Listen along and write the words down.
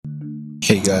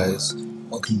Hey guys,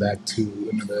 welcome back to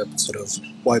another episode of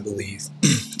Why Believe.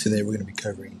 Today we're going to be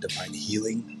covering divine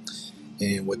healing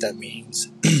and what that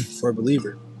means for a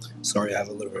believer. Sorry, I have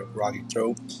a little bit of groggy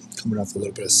throat, coming off a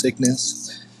little bit of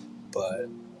sickness, but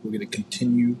we're going to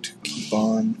continue to keep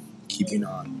on keeping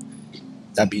on.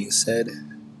 That being said,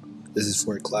 this is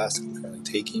for a class I'm currently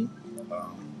taking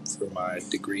for my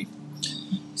degree.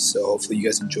 So hopefully you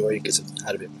guys enjoy and get something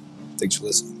out of it. Thanks for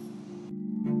listening.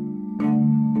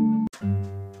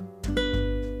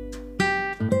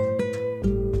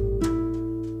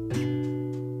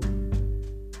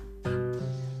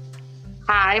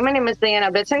 Hi, my name is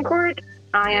Betancourt.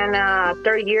 I am a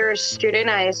third year student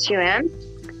at SUM,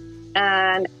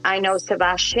 and I know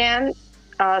Sebastian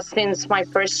since my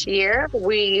first year.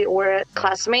 We were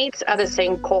classmates at the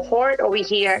same cohort over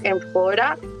here in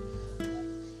Florida,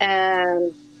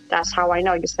 and that's how I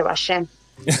know you, Sebastian.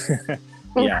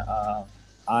 I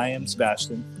am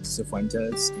Sebastian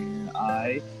Cifuentes, and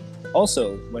I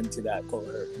also went to that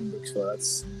cohort in Brooksville.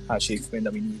 That's how she explained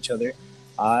that we knew each other.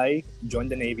 I joined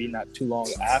the Navy not too long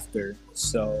after,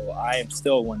 so I am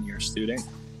still a one-year student,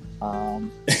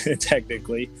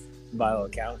 technically, by all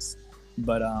accounts.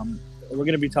 But we're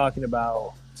going to be talking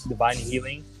about divine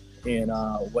healing and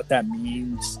what that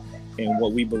means and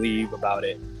what we believe about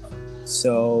it.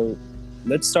 So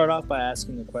let's start off by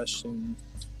asking the question,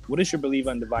 what is your belief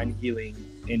on divine healing,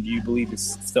 and do you believe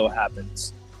this still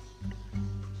happens?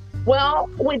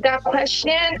 Well, with that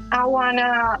question, I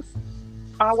wanna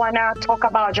talk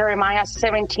about Jeremiah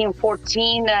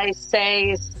 17:14. I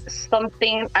say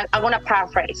something. I want to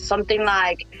paraphrase something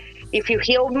like, "If you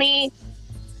heal me,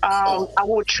 I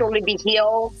will truly be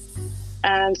healed,"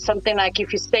 and something like,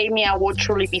 "If you save me, I will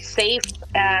truly be saved,"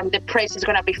 and the praise is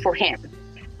gonna be for Him.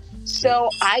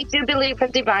 So I do believe in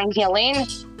divine healing.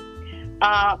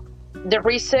 The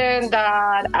reason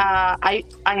that I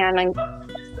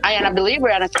am a believer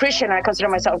and a Christian, I consider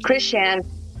myself a Christian,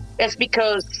 is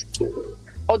because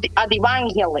of a divine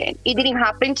healing. It didn't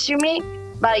happen to me,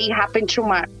 but it happened to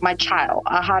my child.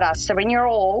 I had a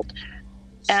 7-year-old,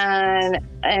 and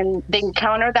the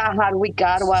encounter that I had with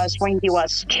God was when he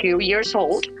was 2 years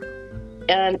old,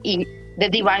 and the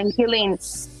divine healing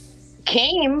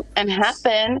came and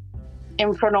happened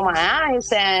in front of my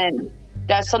eyes, and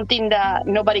that's something that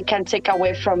nobody can take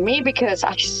away from me because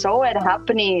I saw it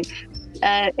happening,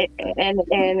 and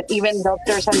even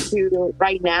doctors until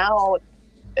right now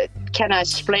can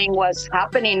explain what's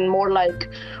happening more like,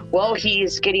 well,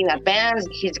 he's getting advanced,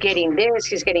 he's getting this,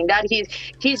 he's getting that,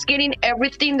 he's getting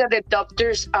everything that the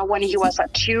doctors when he was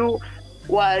at 2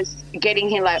 was getting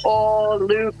him, like, oh,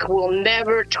 Luke will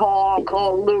never talk,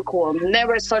 oh, Luke will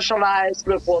never socialize,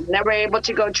 Luke will never able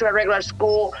to go to a regular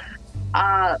school.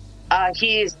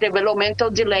 His developmental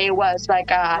delay was like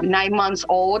 9 months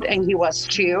old and he was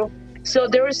 2. So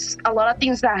there was a lot of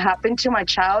things that happened to my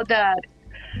child that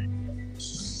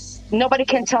nobody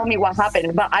can tell me what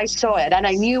happened, but I saw it and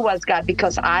I knew it was God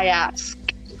because I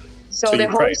asked. So the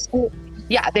whole school,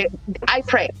 I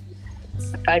pray.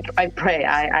 I pray.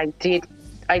 I did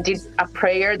a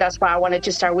prayer. That's why I wanted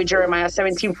to start with Jeremiah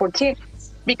 17:14,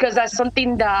 because that's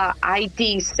something that I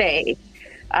did say.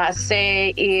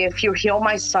 Say, if you heal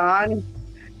my son,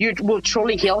 you will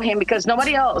truly heal him, because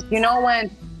nobody else. You know,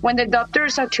 when the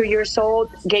doctors at 2 years old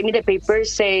gave me the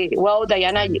papers, say, well,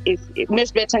 Diana, if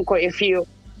Miss Betancourt, if you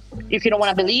don't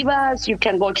want to believe us, you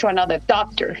can go to another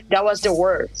doctor. That was the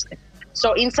words.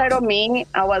 So inside of me,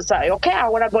 I was like, okay, I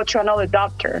want to go to another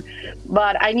doctor.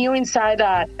 But I knew inside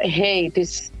that, hey,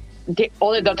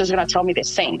 all the doctors are going to tell me the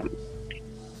same.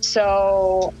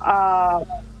 So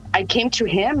I came to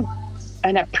him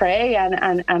and I pray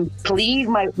and plead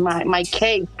my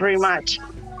case pretty much.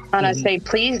 And I say,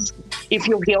 please, if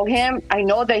you heal him, I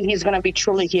know that he's going to be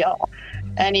truly healed.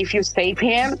 And if you save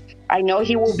him, I know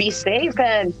he will be safe.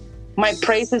 And my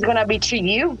praise is going to be to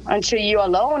you and to you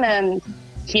alone. And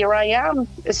here I am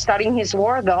studying his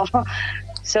word, though.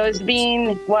 So it's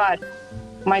been,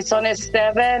 my son is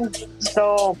 7,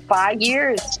 so 5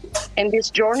 years in this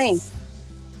journey.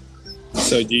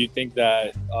 So do you think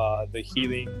that the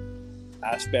healing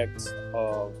aspect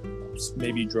of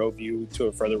maybe drove you to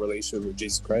a further relationship with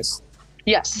Jesus Christ?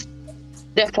 Yes,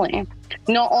 definitely.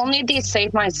 Not only did he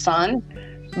save my son,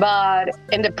 but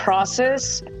in the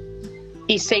process,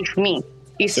 he saved me.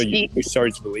 So you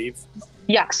started to believe?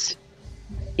 Yes,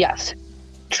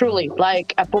 truly.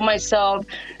 Like, I put myself,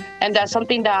 and that's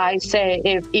something that I say,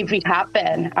 if it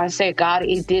happened, I say, God,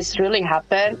 if this really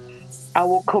happened, I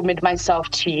will commit myself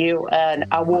to you, and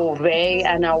I will obey,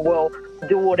 and I will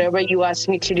do whatever you ask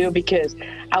me to do, because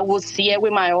I will see it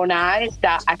with my own eyes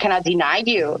that I cannot deny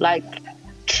you. Like,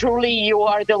 truly you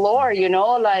are the Lord,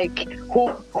 like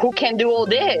who can do all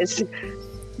this?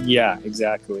 Yeah,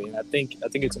 exactly. And I think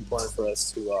it's important for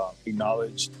us to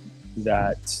acknowledge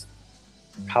that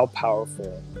how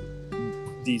powerful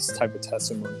these type of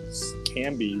testimonies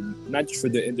can be, not just for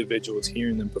the individuals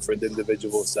hearing them, but for the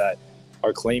individuals that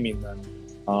are claiming them.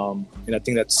 And I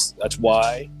think that's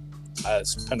why,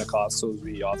 as Pentecostals,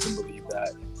 we often believe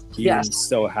that healing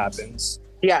still happens.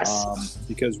 Yes.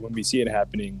 Because when we see it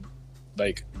happening,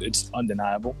 like, it's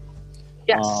undeniable.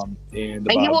 Yes.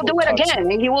 And he will do it again.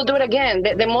 And he will do it again.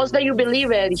 The most that you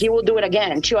believe it, he will do it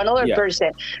again to another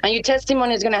person. And your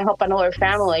testimony is going to help another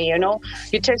family,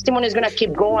 Your testimony is going to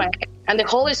keep going. And the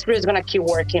Holy Spirit is going to keep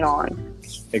working on.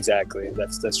 Exactly.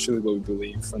 That's truly what we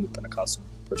believe from the Pentecostal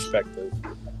perspective.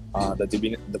 That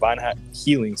the divine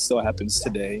healing still happens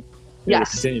today. It will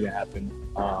continue to happen.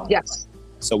 Yes.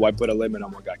 So why put a limit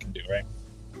on what God can do, right?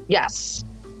 Yes.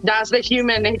 That's the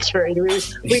human nature.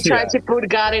 We try to put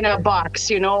God in a box,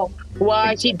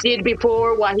 what he did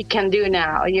before, what he can do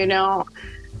now,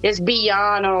 It's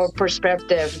beyond our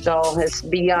perspective, though. It's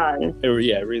beyond. It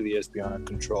really is beyond our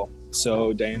control.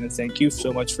 So, Diana, thank you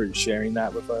so much for sharing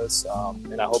that with us.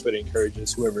 And I hope it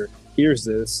encourages whoever hears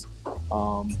this.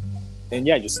 And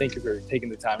just thank you for taking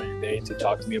the time of your day to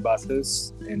talk to me about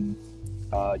this. And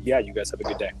you guys have a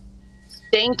good day.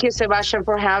 Thank you, Sebastian,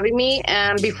 for having me.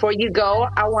 And before you go,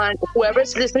 I want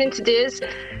whoever's listening to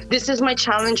this is my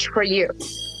challenge for you.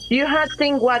 You have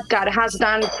seen what God has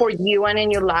done for you and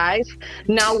in your life.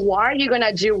 Now, what are you going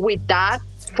to do with that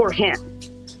for him?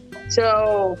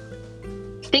 So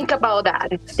think about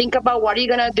that. Think about what are you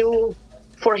going to do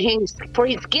for his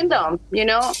kingdom,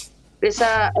 It's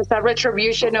a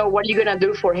retribution of what you're going to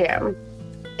do for him.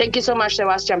 Thank you so much,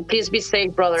 Sebastian. Please be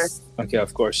safe, brother. Okay,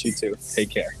 of course. You too. Take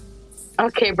care.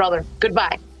 Okay, brother.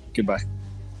 Goodbye. Goodbye.